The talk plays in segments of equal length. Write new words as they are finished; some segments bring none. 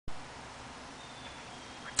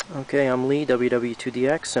Okay, I'm Lee,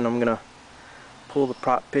 WW2DX, and I'm going to pull the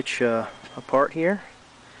prop pitch apart here.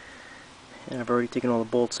 And I've already taken all the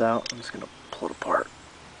bolts out. I'm just going to pull it apart.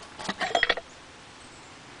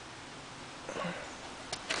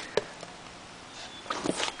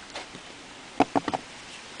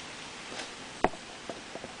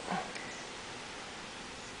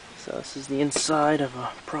 So this is the inside of a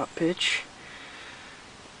prop pitch.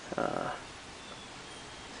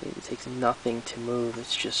 It takes nothing to move,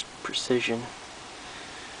 it's just precision.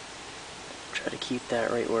 Try to keep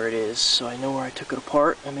that right where it is. So I know where I took it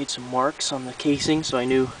apart. I made some marks on the casing so I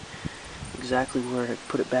knew exactly where to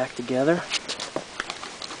put it back together.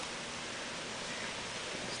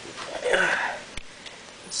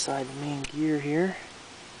 Inside the main gear here.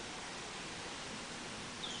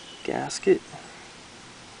 Gasket.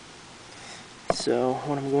 So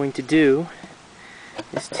what I'm going to do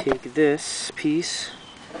is take this piece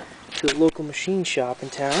to a local machine shop in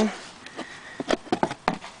town,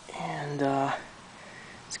 and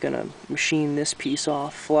it's gonna machine this piece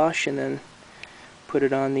off flush and then put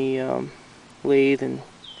it on the lathe and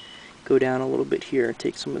go down a little bit here,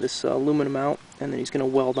 take some of this aluminum out, and then he's gonna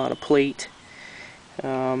weld on a plate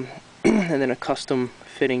and then a custom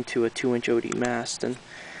fitting to a 2-inch OD mast, and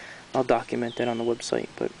I'll document that on the website.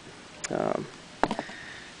 But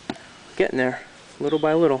getting there little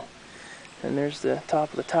by little. And there's the top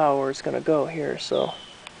of the tower where it's going to go here, so.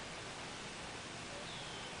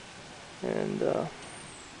 And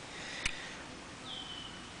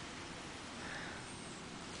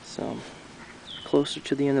so closer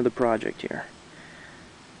to the end of the project here.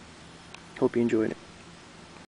 Hope you enjoyed it.